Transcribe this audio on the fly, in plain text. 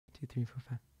2, 3, 4,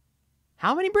 5.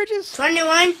 How many bridges?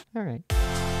 21. All right.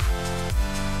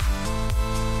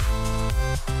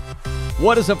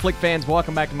 What is up, Flick fans?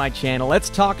 Welcome back to my channel.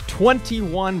 Let's talk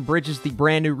 21 Bridges, the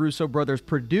brand new Russo Brothers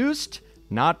produced,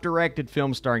 not directed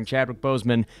film starring Chadwick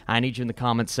Boseman. I need you in the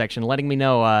comments section letting me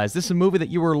know, is this a movie that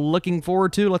you were looking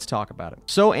forward to? Let's talk about it.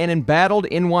 So, an embattled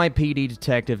NYPD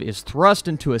detective is thrust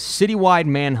into a citywide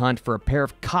manhunt for a pair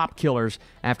of cop killers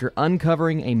after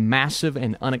uncovering a massive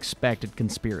and unexpected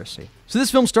conspiracy. So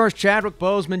this film stars Chadwick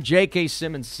Boseman, J.K.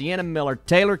 Simmons, Sienna Miller,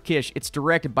 Taylor Kish. It's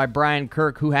directed by Brian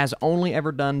Kirk, who has only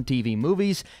ever done TV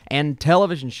movies and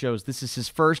television shows. This is his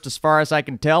first, as far as I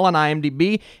can tell on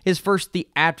IMDb, his first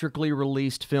theatrically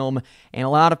released film. And a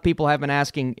lot of people have been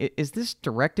asking, is this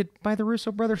directed by the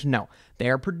Russo brothers? No, they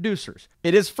are producers.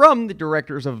 It is from the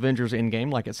directors of Avengers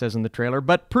Endgame, like it says in the trailer,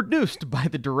 but produced by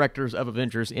the directors of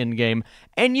Avengers Endgame.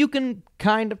 And you can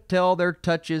kind of tell their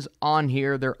touches on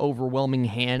here, their overwhelming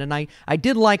hand. And I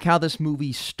did like how this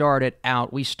movie started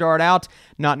out. We start out,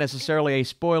 not necessarily a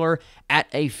spoiler, at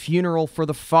a funeral for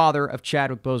the father of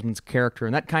Chadwick Boseman's character,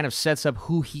 and that kind of sets up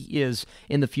who he is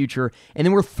in the future. And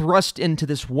then we're thrust into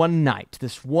this one night,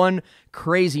 this one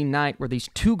crazy night where these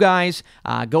two guys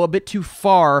go a bit too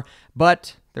far,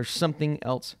 but there's something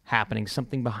else happening,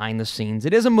 something behind the scenes.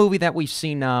 It is a movie that we've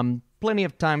seen plenty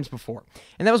of times before.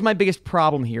 And that was my biggest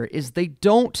problem here, is they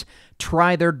don't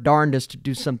try their darndest to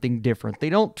do something different.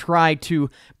 They don't try to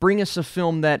bring us a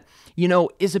film that, you know,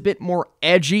 is a bit more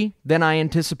edgy than I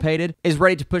anticipated, is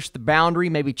ready to push the boundary,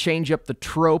 maybe change up the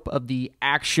trope of the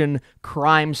action,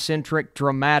 crime-centric,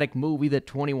 dramatic movie that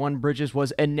 21 Bridges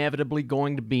was inevitably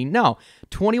going to be. No,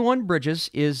 21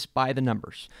 Bridges is by the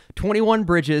numbers. 21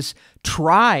 Bridges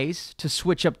tries to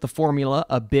switch up the formula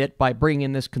a bit by bringing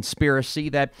in this conspiracy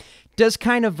that does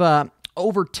kind of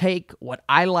overtake what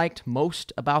I liked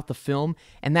most about the film,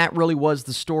 and that really was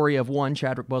the story of, one,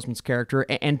 Chadwick Boseman's character,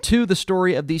 and two, the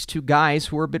story of these two guys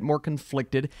who are a bit more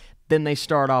conflicted than they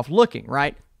start off looking,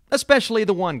 right? Especially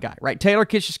the one guy, right? Taylor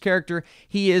Kish's character,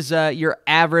 he is your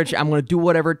average, I'm going to do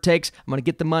whatever it takes, I'm going to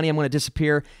get the money, I'm going to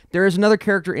disappear. There is another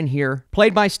character in here,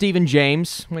 played by Stephen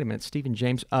James. Wait a minute, Stephen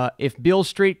James. If Beale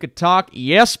Street could talk,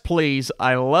 yes, please.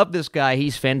 I love this guy.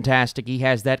 He's fantastic. He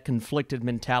has that conflicted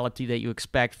mentality that you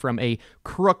expect from a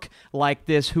crook like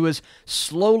this who is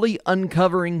slowly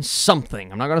uncovering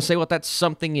something. I'm not going to say what that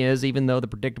something is, even though the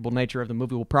predictable nature of the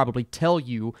movie will probably tell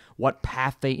you what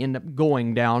path they end up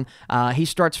going down. He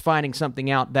starts finding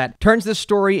something out that turns this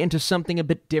story into something a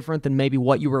bit different than maybe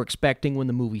what you were expecting when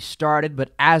the movie started,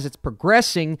 but as it's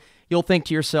progressing, you'll think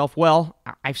to yourself, well,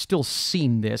 I've still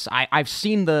seen this. I've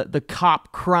seen the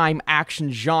cop crime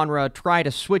action genre try to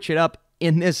switch it up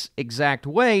in this exact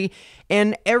way,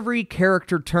 and every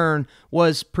character turn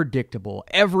was predictable.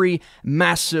 Every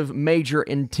massive, major,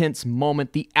 intense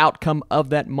moment, the outcome of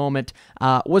that moment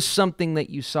was something that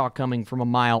you saw coming from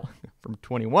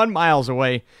 21 miles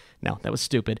away. No, that was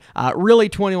stupid. Really,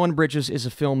 21 Bridges is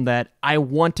a film that I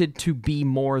wanted to be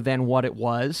more than what it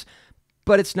was,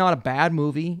 but it's not a bad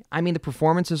movie. I mean, the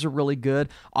performances are really good.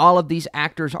 All of these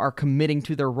actors are committing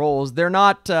to their roles. They're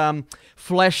not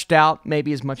fleshed out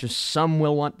maybe as much as some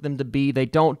will want them to be. They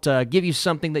don't give you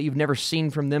something that you've never seen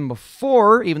from them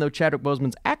before, even though Chadwick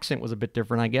Boseman's accent was a bit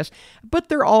different, I guess. But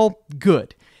they're all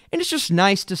good. And it's just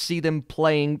nice to see them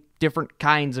playing different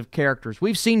kinds of characters.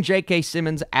 We've seen J.K.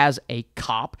 Simmons as a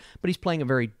cop, but he's playing a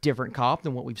very different cop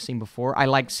than what we've seen before. I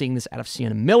like seeing this out of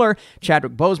Sienna Miller.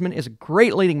 Chadwick Boseman is a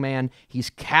great leading man. He's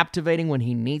captivating when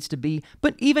he needs to be,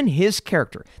 but even his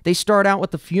character. They start out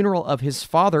with the funeral of his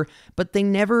father, but they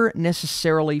never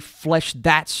necessarily flesh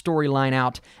that storyline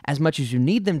out as much as you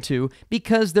need them to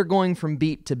because they're going from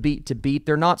beat to beat to beat.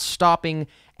 They're not stopping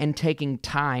and taking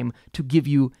time to give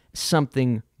you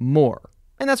something more.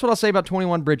 And that's what I'll say about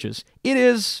 21 Bridges. It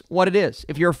is what it is.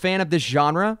 If you're a fan of this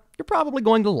genre, you're probably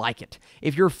going to like it.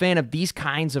 If you're a fan of these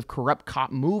kinds of corrupt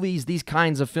cop movies, these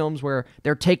kinds of films where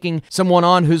they're taking someone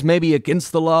on who's maybe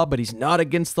against the law, but he's not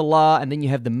against the law, and then you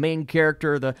have the main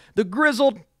character, the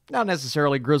grizzled, not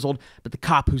necessarily grizzled, but the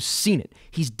cop who's seen it.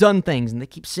 He's done things, and they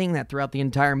keep saying that throughout the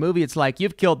entire movie. It's like,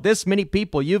 you've killed this many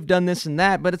people, you've done this and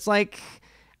that, but it's like,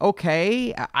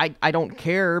 okay, I don't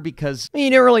care because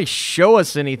you didn't really show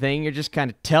us anything. You're just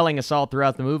kind of telling us all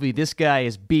throughout the movie, this guy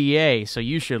is B.A., so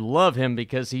you should love him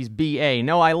because he's B.A.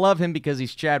 No, I love him because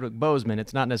he's Chadwick Boseman.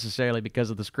 It's not necessarily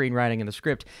because of the screenwriting and the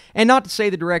script. And not to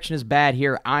say the direction is bad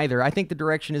here either. I think the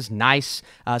direction is nice.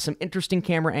 Some interesting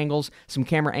camera angles, some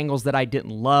camera angles that I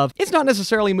didn't love. It's not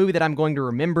necessarily a movie that I'm going to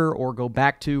remember or go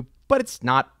back to, but it's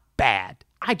not bad.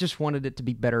 I just wanted it to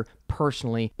be better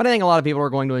personally, but I think a lot of people are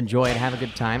going to enjoy it, have a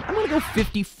good time. I'm going to go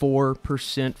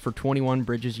 54% for 21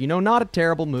 Bridges. You know, not a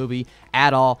terrible movie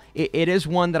at all. It is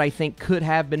one that I think could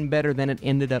have been better than it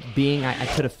ended up being. I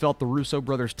could have felt the Russo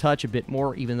Brothers touch a bit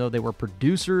more, even though they were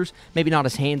producers. Maybe not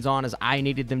as hands-on as I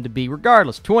needed them to be.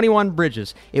 Regardless, 21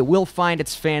 Bridges. It will find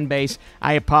its fan base.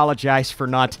 I apologize for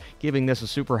not giving this a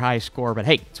super high score, but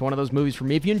hey, it's one of those movies for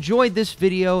me. If you enjoyed this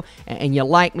video and you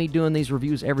like me doing these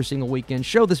reviews every single weekend,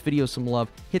 show this video some love.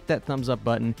 Hit that thumbs up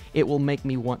button. It will make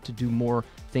me want to do more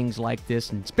things like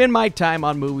this and spend my time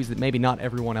on movies that maybe not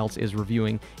everyone else is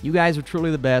reviewing. You guys are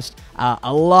truly the best.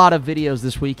 A lot of videos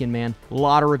this weekend, man. A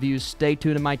lot of reviews. Stay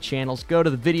tuned to my channels. Go to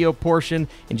the video portion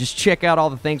and just check out all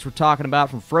the things we're talking about,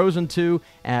 from Frozen 2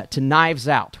 to Knives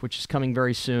Out, which is coming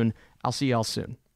very soon. I'll see y'all soon.